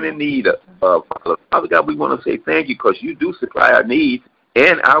we stand in need of, Father. Father God, we want to say thank you because you do supply our needs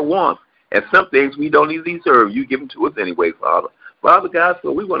and our wants. And some things we don't even deserve. You give them to us anyway, Father. Father God,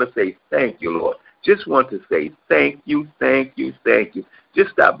 so we want to say thank you, Lord. Just want to say thank you, thank you, thank you.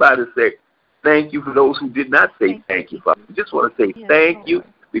 Just stop by to say thank you for those who did not say thank you, Father. Just want to say thank you.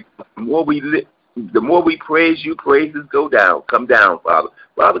 Because the more we praise you, praises come down, Father.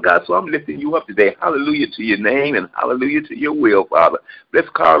 Father God, so I'm lifting you up today. Hallelujah to your name and hallelujah to your will, Father. Bless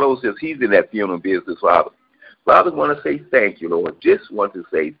Carlos as he's in that funeral business, Father. Father, I want to say thank you, Lord. Just want to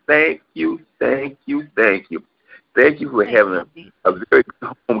say thank you, thank you, thank you. Thank you for having a very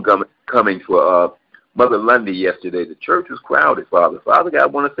good homecoming for Mother Lundy yesterday. The church was crowded, Father. Father God, I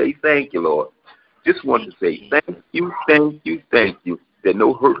want to say thank you, Lord. Just want to say thank you, thank you, thank you. That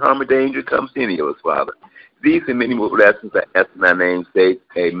no hurt, harm, or danger comes to any of us, Father. These and many more blessings I ask in thy name's sake.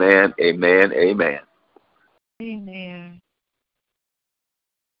 Amen, amen, amen. Amen.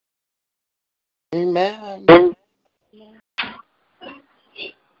 Amen.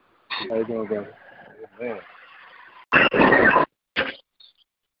 How you doing, brother? Amen.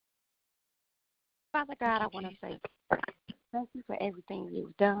 Father God, I want to say thank you for everything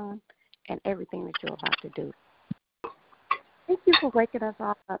you've done and everything that you're about to do. Thank you for waking us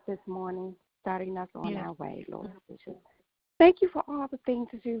all up this morning, starting us on our way, Lord Jesus. Thank you for all the things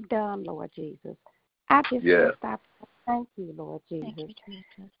that you've done, Lord Jesus. I just can't stop. Thank you, Lord Jesus.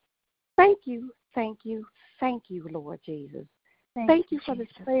 Thank you, thank you, thank you, Lord Jesus. Thank you for this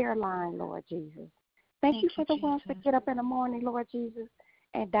prayer line, Lord Jesus. Thank you for the ones that get up in the morning, Lord Jesus,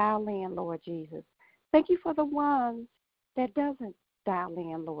 and dial in, Lord Jesus. Thank you for the ones that doesn't dial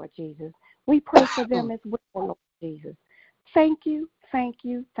in, Lord Jesus. We pray for them as well, Lord Jesus. Thank you, thank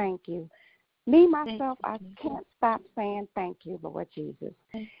you, thank you. Me, myself, I can't stop saying thank you, Lord Jesus.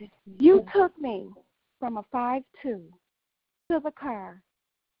 You took me from a 5'2" to the car,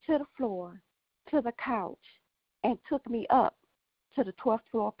 to the floor, to the couch, and took me up to the 12th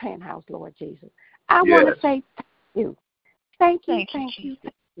floor penthouse, Lord Jesus. I want to say thank you. Thank you, thank you,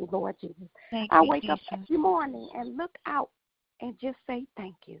 Lord Jesus. I wake up every morning and look out and just say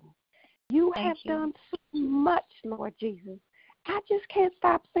thank you. You have done so much, Lord Jesus. I just can't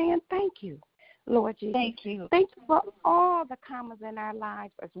stop saying thank you, Lord Jesus. Thank you. Thank you for all the commas in our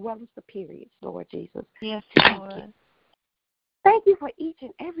lives as well as the periods, Lord Jesus. Yes, Thank Lord. you. Thank you for each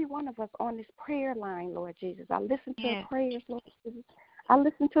and every one of us on this prayer line, Lord Jesus. I listen to the prayers, Lord Jesus. I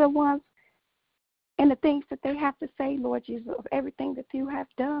listen to the ones and the things that they have to say, Lord Jesus, of everything that you have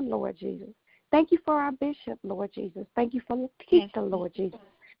done, Lord Jesus. Thank you for our bishop, Lord Jesus. Thank you for Lakeisha, Lord Jesus.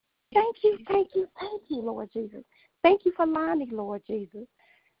 Thank you, Lord Jesus. Thank you for Lonnie, Lord Jesus.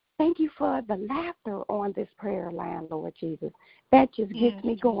 Thank you for the laughter on this prayer line, Lord Jesus. That just gets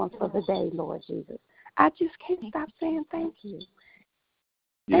me going for the day, Lord Jesus. I just can't stop saying thank you.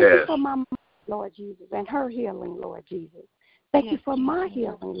 Thank you for my mom, Lord Jesus, and her healing, Lord Jesus. Thank you for my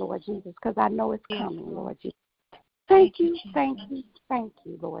healing, Lord Jesus, because I know it's coming, Lord Jesus. Thank you,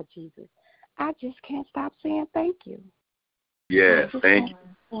 Lord Jesus. I just can't stop saying thank you. Yes, thank you.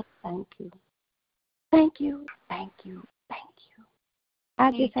 Thank you. Thank you.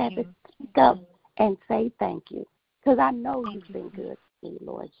 I just had to speak up and say thank you, because I know you've been good to me,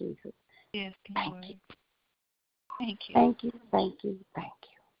 Lord Jesus. Yes, thank you. Thank you. Thank you. Thank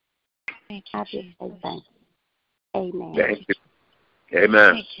you, I just say thank you. Amen. Thank you.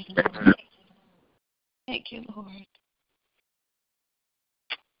 Amen. Thank you, Lord. Thank you, Lord.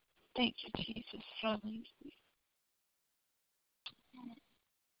 Thank you, Jesus. Hallelujah.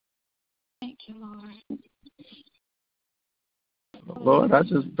 Thank you, Lord. Lord, I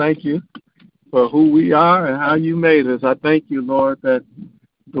just thank you for who we are and how you made us. I thank you, Lord, that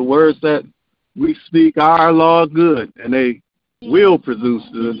the words that we speak are, Lord, good, and they will produce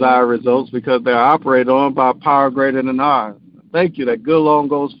the desired results because they're operated on by power greater than ours. Thank you that good alone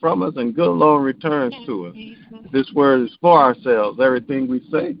goes from us and good alone returns to us. This word is for ourselves. Everything we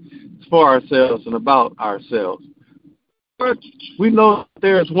say is for ourselves and about ourselves. But we know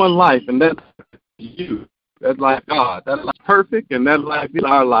there is one life, and that's you. That's like God. That life's perfect, and that life is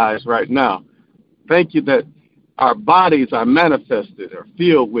our lives right now. Thank you that our bodies are manifested or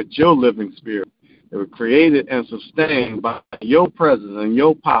filled with your living spirit. They were created and sustained by your presence and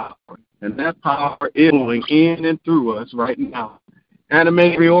your power. And that power is flowing in and through us right now.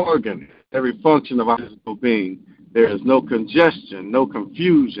 Animate every organ, every function of our physical being. There is no congestion, no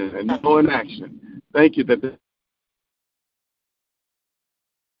confusion, and no inaction. Thank you that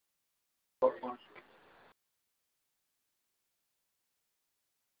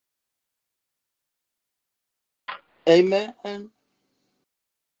Amen.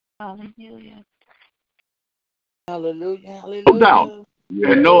 Hallelujah. Hallelujah. no doubt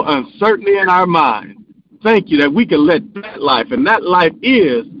and no uncertainty in our mind. Thank you that we can let that life, and that life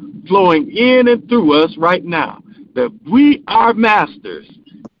is flowing in and through us right now, that we are masters.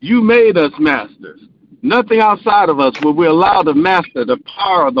 You made us masters. Nothing outside of us will we allow to master the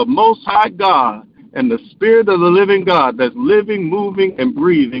power of the Most High God and the Spirit of the living God that's living, moving, and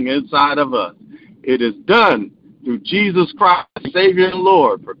breathing inside of us. It is done through Jesus Christ, Savior and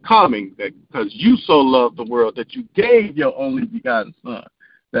Lord, for coming, because you so loved the world that you gave your only begotten Son,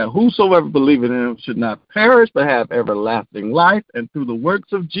 that whosoever believeth in him should not perish but have everlasting life, and through the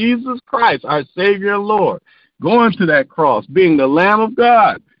works of Jesus Christ, our Savior and Lord, going to that cross, being the Lamb of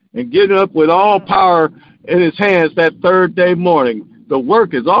God, and getting up with all power in his hands that third day morning. The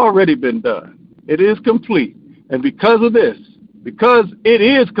work has already been done. It is complete. And because of this, because it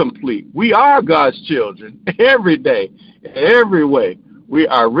is complete, we are God's children every day, every way. We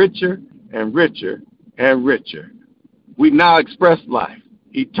are richer and richer and richer. We now express life,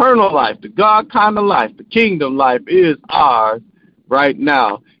 eternal life, the God kind of life, the kingdom life is ours right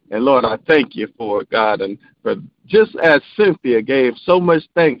now. And Lord, I thank you for it, God. And for just as Cynthia gave so much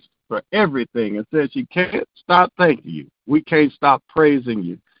thanks for everything and said she can't stop thanking you, we can't stop praising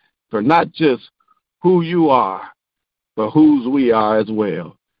you for not just who you are, but whose we are as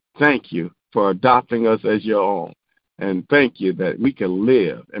well. Thank you for adopting us as your own. And thank you that we can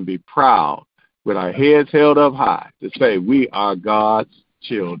live and be proud with our heads held up high to say we are God's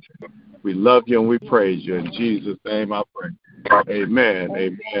children. We love you and we praise you. In Jesus' name I pray. Amen,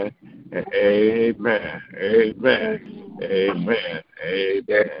 amen, amen, amen, amen, amen,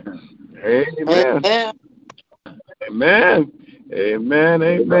 amen, amen,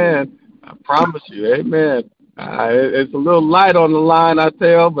 amen. I promise you, amen. It's a little light on the line, I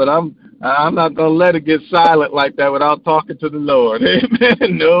tell, but I'm not going to let it get silent like that without talking to the Lord.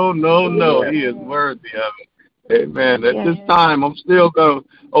 Amen. No. He is worthy of it. Amen. At this time, I'm still going to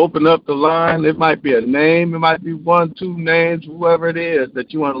open up the line. It might be a name. It might be 1, 2 names, whoever it is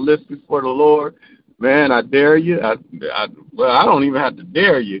that you want to lift before the Lord. Man, I dare you. Well, I don't even have to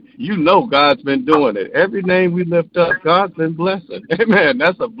dare you. You know God's been doing it. Every name we lift up, God's been blessing. Amen.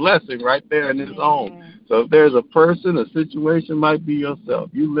 That's a blessing right there in his own. So if there's a person, a situation, might be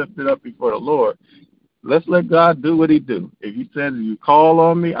yourself. You lift it up before the Lord. Let's let God do what he do. If he says, you call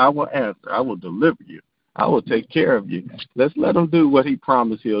on me, I will answer. I will deliver you. I will take care of you. Let's let him do what he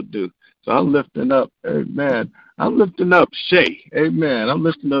promised he'll do. So I'm lifting up, amen. I'm lifting up Shay, amen. I'm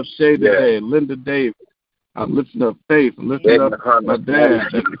lifting up Shay today, Linda Davis. I'm lifting up Faith. I'm lifting up my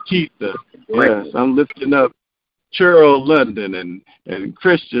dad and Keitha. Yes, I'm lifting up Cheryl London and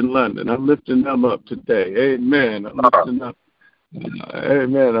Christian London. I'm lifting them up today. Amen. I'm lifting up,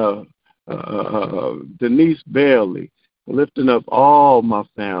 amen, Denise Bailey. I'm lifting up all my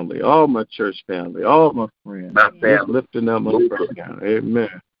family, all my church family, all my friends. Just lifting them up right now.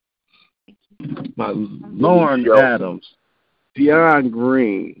 Amen. My Lauren Adams, Deion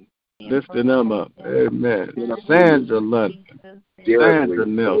Green, lifting them up. Amen. Sandra London, Sandra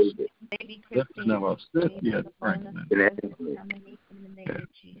Nelson, lifting them up. Cynthia Franklin.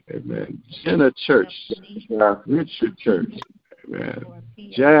 Amen. Jenna Church, Richard Church. Amen.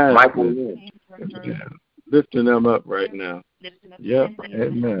 Jasmine. Amen. Lifting them up right now. Yep.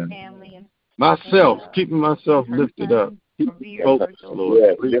 Amen. Myself, keeping myself lifted up. Focus,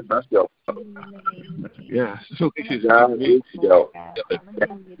 Lord. Lift myself up. Yes.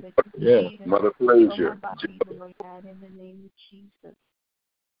 Yes. Mother Frazier.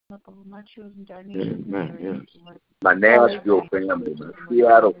 Amen. Yes. My Nashville family, my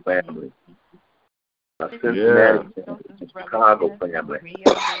Seattle family, my Cincinnati family, Chicago family,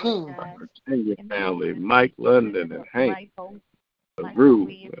 Virginia family, Mike London and Hank, Ruth,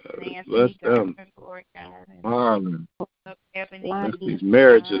 bless them, Marlon, bless these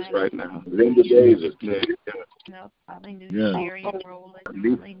marriages right now. Linda Davis,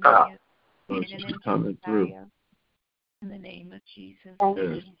 she's coming through. In the name of Jesus.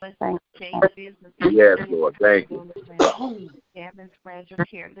 Yes, Lord. Thank you. Gavin's fragile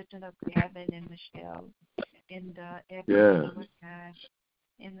care, lifting up Gavin and Michelle. And yes.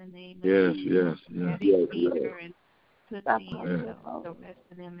 In the name of Jesus. Yes. Peter and Tootsie and the rest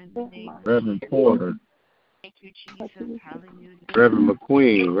of them in the name of Reverend Porter. Thank you, Jesus. Hallelujah. Reverend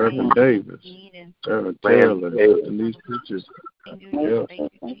McQueen, Reverend Davis, Reverend Taylor, and these teachers. Yep.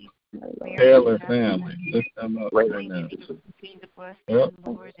 Taylor family, lift them up right now. Yep.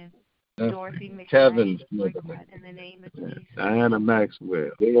 Kevin's mother, Diana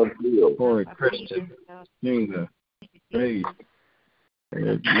Maxwell, Corey Christian, Nina, Faith,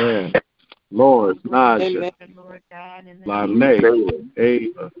 amen. Lord, Naja, Lanae,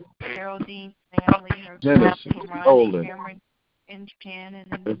 Ava, Genesis, Olin,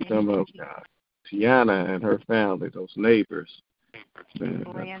 lift them up, God. Tiana and her family, those neighbors, and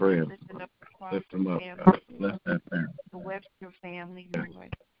their friends, lift them up, God. Bless that family. The Webster family,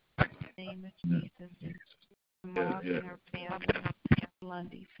 Lord. In the name of Jesus. Mark and her family,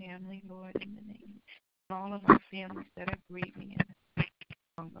 Lundy family, Lord, in the name. And all of our families that are grieving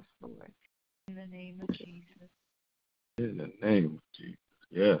on us, Lord. In the name of Jesus. In the name of Jesus.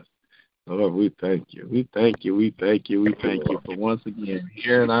 Yes. Lord, we thank you. We thank you. We thank you. We thank you for once again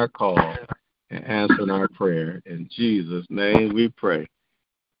hearing our call and answering our prayer. In Jesus' name we pray.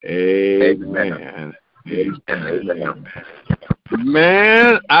 Amen. Amen.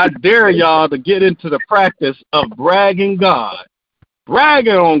 Man, I dare y'all to get into the practice of bragging God.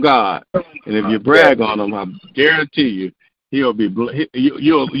 Bragging on God. And if you brag on him, I guarantee you,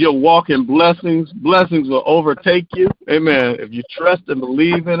 you'll walk in blessings. Blessings will overtake you. Amen. If you trust and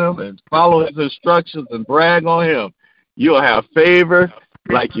believe in him and follow his instructions and brag on him, you'll have favor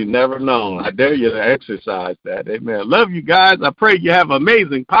like you never known. I dare you to exercise that. Amen. Love you guys. I pray you have an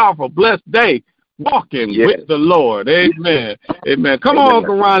amazing, powerful, blessed day walking with the Lord. Amen. Amen. Come on,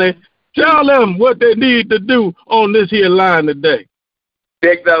 Karani. Tell them what they need to do on this here line today.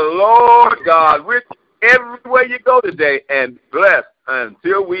 Take the Lord God with you everywhere you go today and bless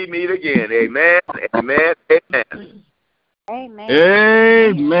until we meet again. Amen. Amen. Amen. Amen.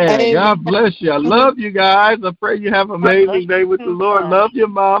 Amen. God bless you. I love you guys. I pray you have an amazing day with the Lord. Love your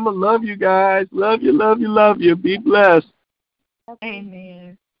mama. Love you guys. Love you, love you, love you. Be blessed.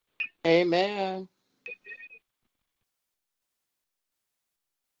 Amen. Amen.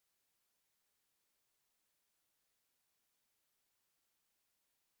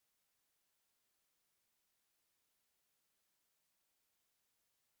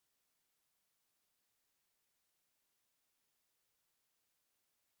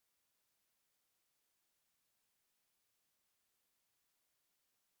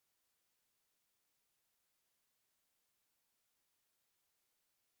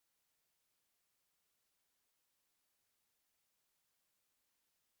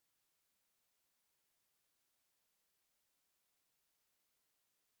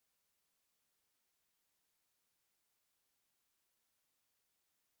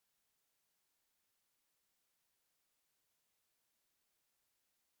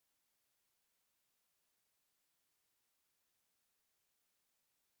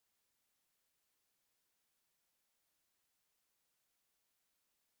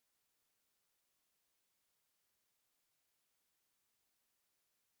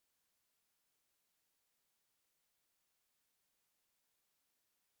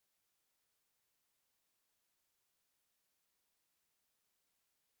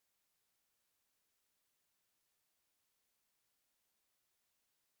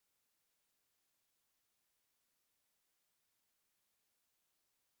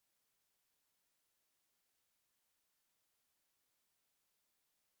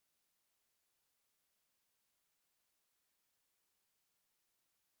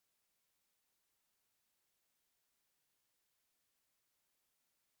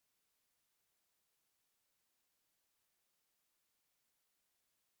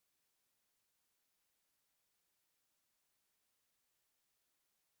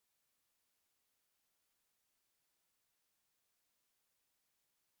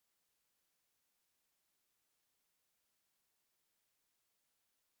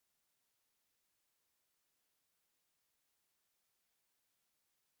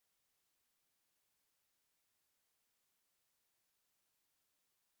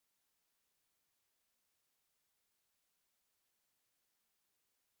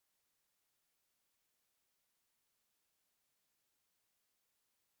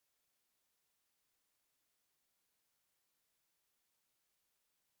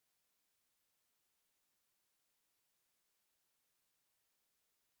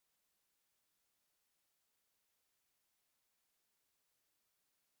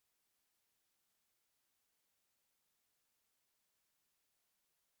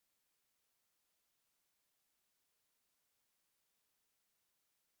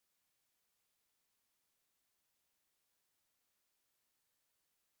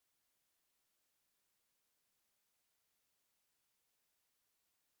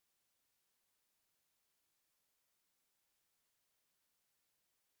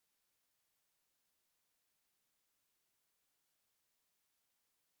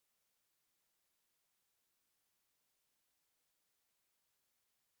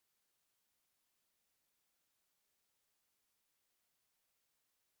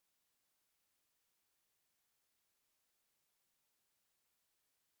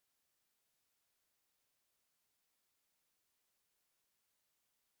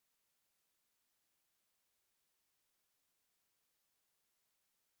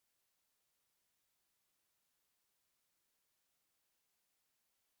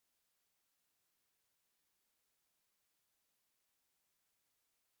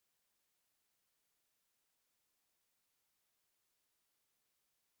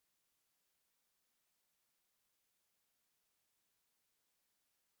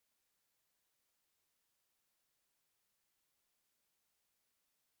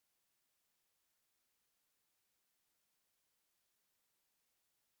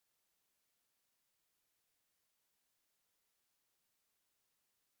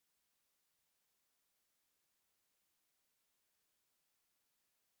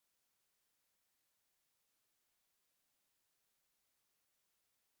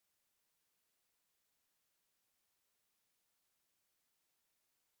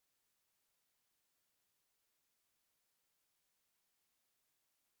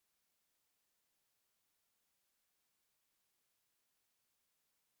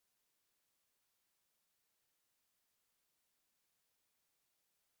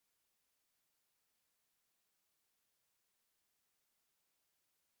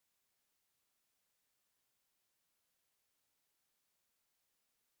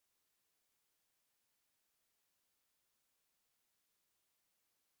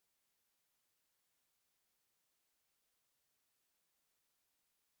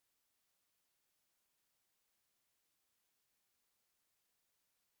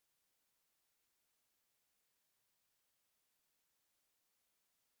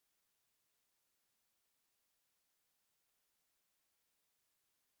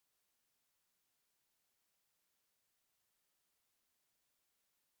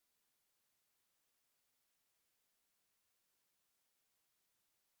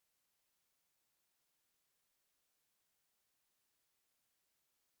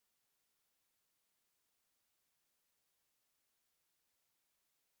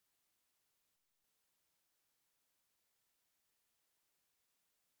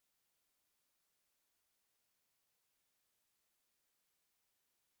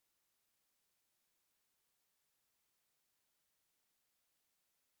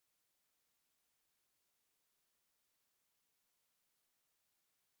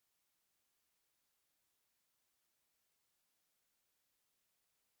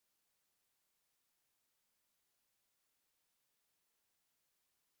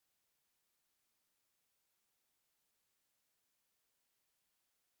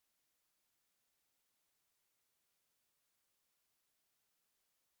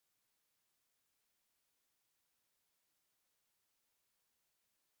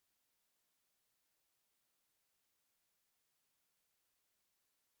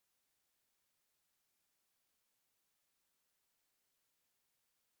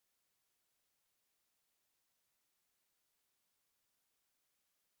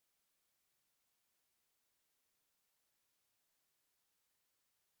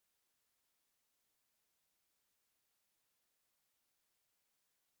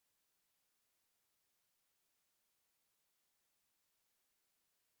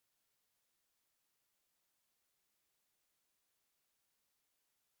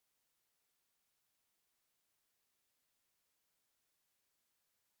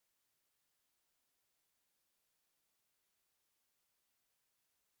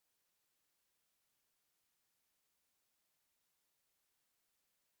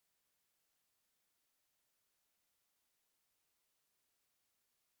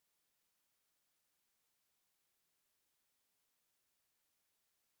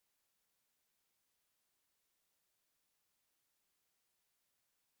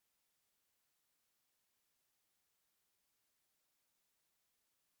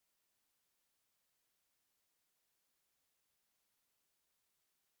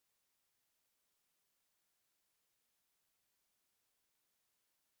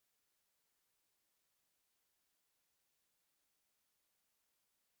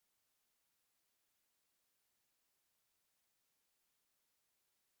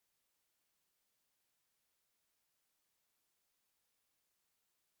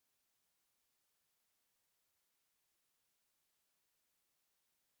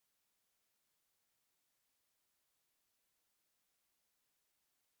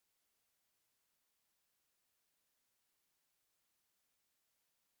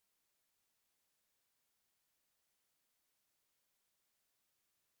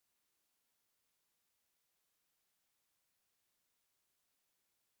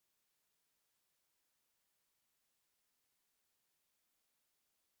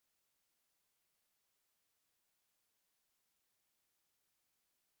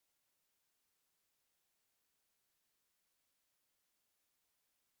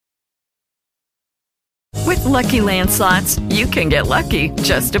 With Lucky Land Slots, you can get lucky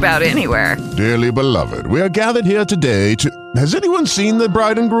just about anywhere. Dearly beloved, we are gathered here today to... Has anyone seen the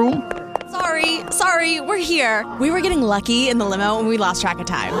bride and groom? Sorry, we're here. We were getting lucky in the limo and we lost track of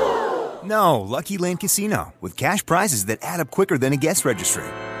time. No, Lucky Land Casino, with cash prizes that add up quicker than a guest registry.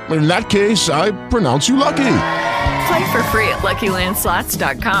 In that case, I pronounce you lucky. Play for free at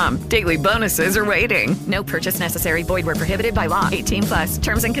LuckyLandSlots.com. Daily bonuses are waiting. No purchase necessary. Void where prohibited by law. 18+.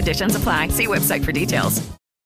 Terms and conditions apply. See website for details.